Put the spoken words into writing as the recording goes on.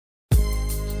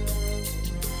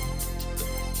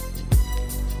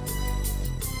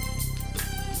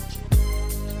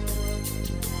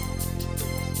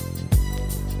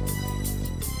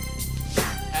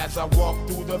I walk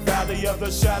through the valley of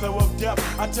the shadow of death,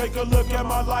 I take a look at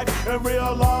my life and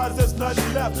realize there's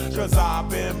nothing left. Cause I've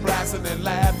been blasting and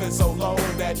laughing so long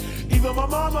that even my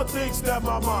mama thinks that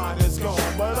my mind is gone.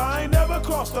 But I ain't never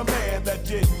crossed a man that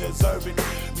didn't deserve it.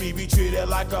 Me be treated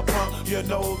like a punk, you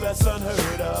know that's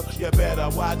unheard of. You better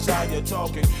watch how you're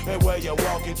talking and where you're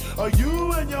walking, or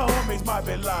you and your homies might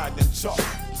be lying in chalk.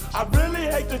 I really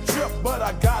hate the trip, but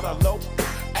I gotta low.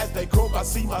 As they croak, I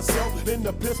see myself in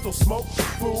the pistol smoke.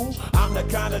 Fool, I'm the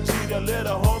kind of G the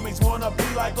little homies wanna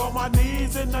be like, on my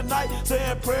knees in the night,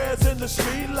 saying prayers in the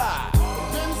street light.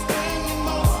 Been spending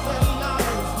most of their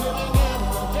lives living in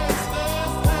a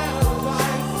gangster's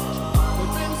paradise.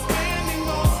 We've been spending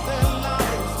most of their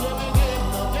lives living in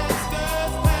a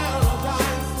gangster's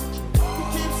paradise. We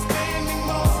keep spending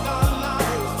most of our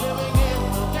lives living in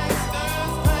a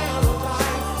gangster's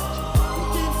paradise. We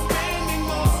keep spending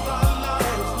most of our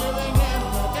lives living in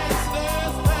a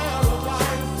gangster's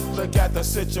paradise. Look at the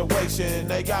situation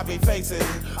they got me facing.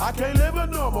 I can't live a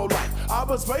normal life. I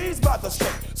was raised by the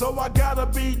state, so I gotta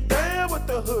be down with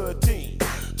the hood team.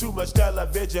 Too much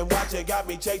television watching got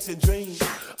me chasing dreams.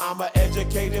 I'm an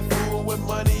educated fool with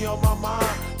money on my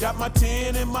mind. Got my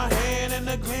tin in my hand and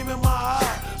a gleam in my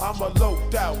eye. I'm a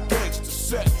loped out gangster,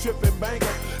 set tripping banker,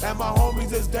 and my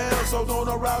homies is down, so don't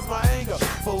arouse my anger.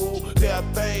 Fool,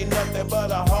 death ain't nothing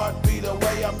but a heartbeat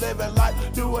away. I'm living life,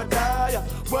 do or die.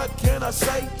 What can I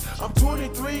say? I'm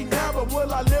 23 now, but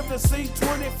will I live to see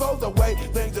 24? The way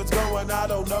things is going, I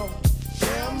don't know.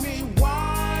 Tell me,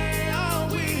 why are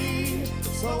we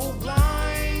so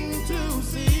blind to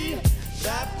see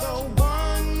that the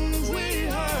ones we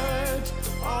hurt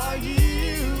are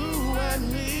you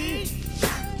and me?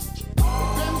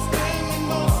 We've been spending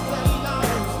most of their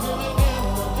lives living in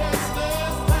a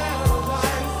gangster's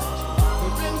paradise.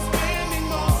 We've been spending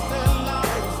most of their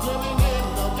lives living in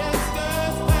a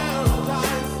gangster's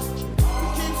paradise. We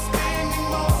keep spending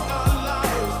most of our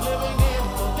lives living in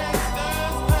a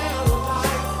gangster's paradise.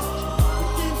 We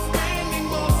keep spending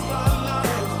most of our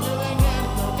lives living in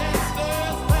a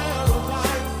gangster's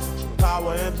paradise.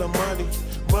 Power and the money,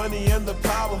 money and the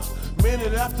power.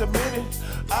 Minute after minute,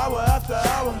 hour after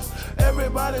hour,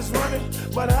 everybody's running,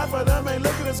 but half of them ain't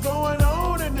looking what's going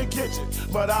on in the kitchen.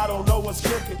 But I don't know what's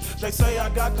cooking. They say I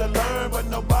got to learn, but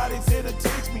nobody's here to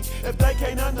teach me. If they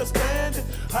can't understand it,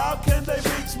 how can they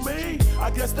reach me? I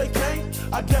guess they can't,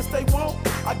 I guess they won't,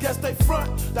 I guess they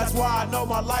front. That's why I know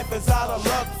my life is out of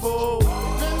luck, fool.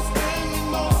 Been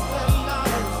spending most of their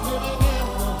lives living in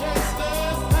a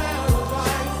gangster's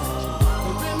paradise.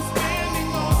 We've been spending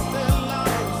most of their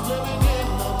lives living in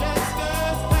a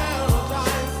gangster's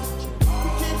paradise. We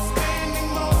keep spending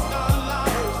most of our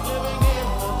lives living in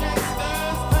a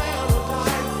gangster's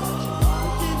paradise.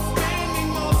 We keep spending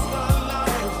most of our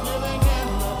lives living in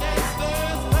a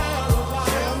gangster's paradise.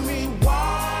 Tell me,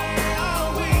 why are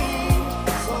we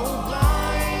so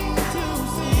blind to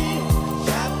see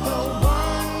that the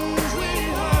ones we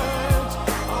hurt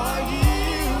are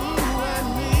you and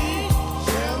me?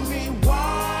 Tell me,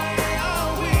 why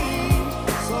are we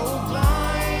so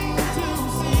blind to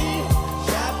see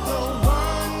that the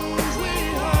ones we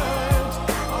hurt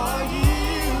are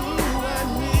you and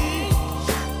me?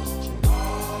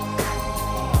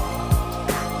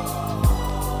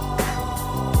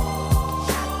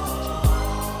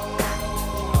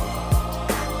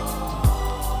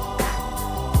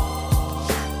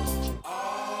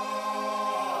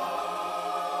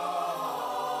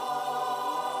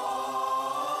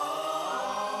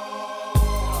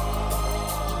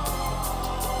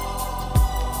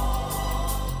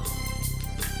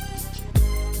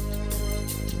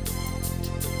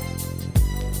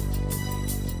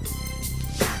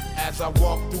 As I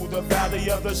walk through the valley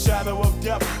of the shadow of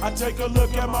death, I take a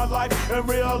look at my life and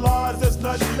realize there's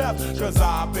nothing left. Cause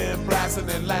I've been blasting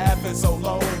and laughing so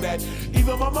long that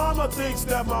even my mama thinks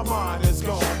that my mind is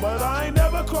gone. But I ain't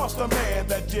never crossed a man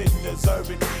that didn't deserve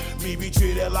it. Me be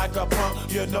treated like a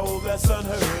punk, you know that's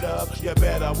unheard of. You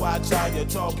better watch how you're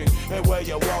talking and where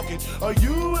you're walking, or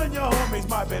you and your homies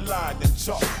might be lying in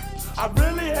chalk. I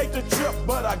really hate the trip,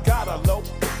 but I gotta low.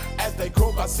 As they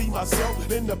croak, I see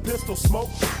myself in the pistol smoke.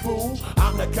 Fool,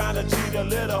 I'm the kind of G the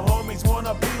little homies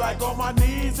wanna be like, on my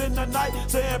knees in the night,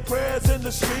 saying prayers in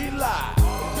the street light.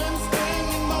 Been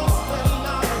spending most of their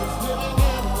lives living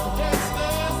in a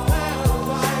gangster's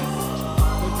paradise.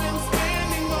 We've been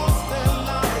spending most of their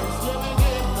lives living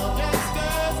in a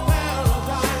gangster's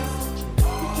paradise.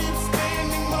 We keep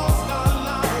spending most of our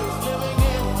lives living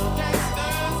in a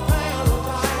gangster's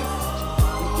paradise.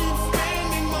 We keep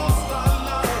spending most of our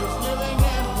lives living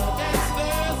in a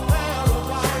gangster's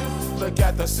paradise. Look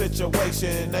at the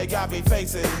situation they got me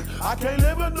facing. I can't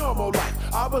live a normal life.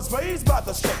 I was raised by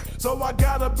the state, so I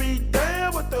gotta be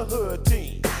down with the hood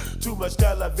team. Too much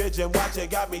television watching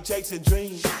got me chasing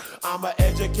dreams. I'm an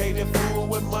educated fool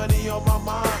with money on my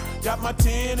mind. Got my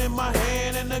tin in my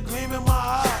hand and a gleam in my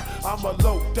eye. I'm a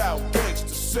loped out gangster,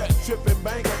 set tripping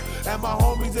banker, and my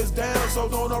homies is down, so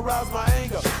don't arouse my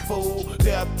anger. Fool,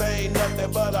 death ain't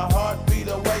nothing but a heartbeat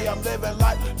away. I'm living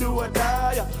life, do or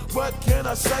die. What can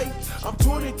I say? I'm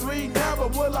 23 now,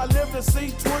 but will I live to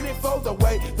see 24? The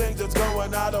way things is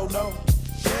going, I don't know.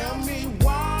 Tell me,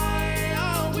 why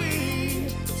are we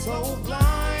so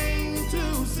blind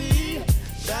to see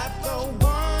that the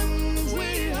ones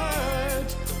we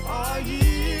hurt are you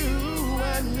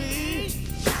and me?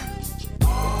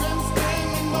 We've been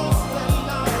spending most of our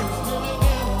lives living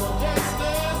in a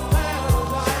gangster's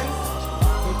paradise.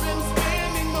 We've been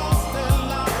spending most of our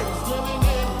lives living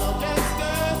in a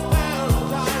gangster's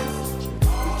paradise.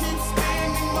 We keep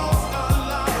spending most of our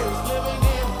lives living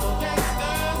in a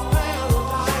gangster's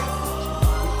paradise.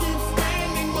 We keep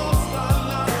spending most of our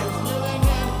lives living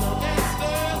in a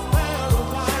gangster's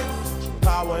paradise.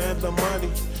 Power and the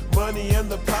money, money and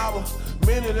the power.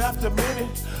 Minute after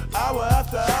minute, hour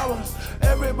after hour,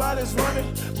 everybody's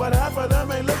running, but half of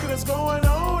them ain't looking what's going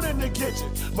on in the kitchen.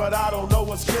 But I don't know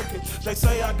what's cooking. They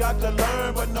say I got to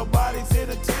learn, but nobody's here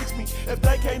to teach me. If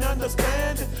they can't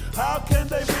understand it, how can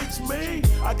they reach me?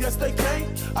 I guess they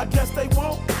can't, I guess they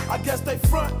won't, I guess they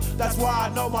front. That's why I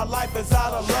know my life is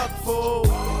out of luck, fool.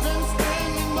 We've been spending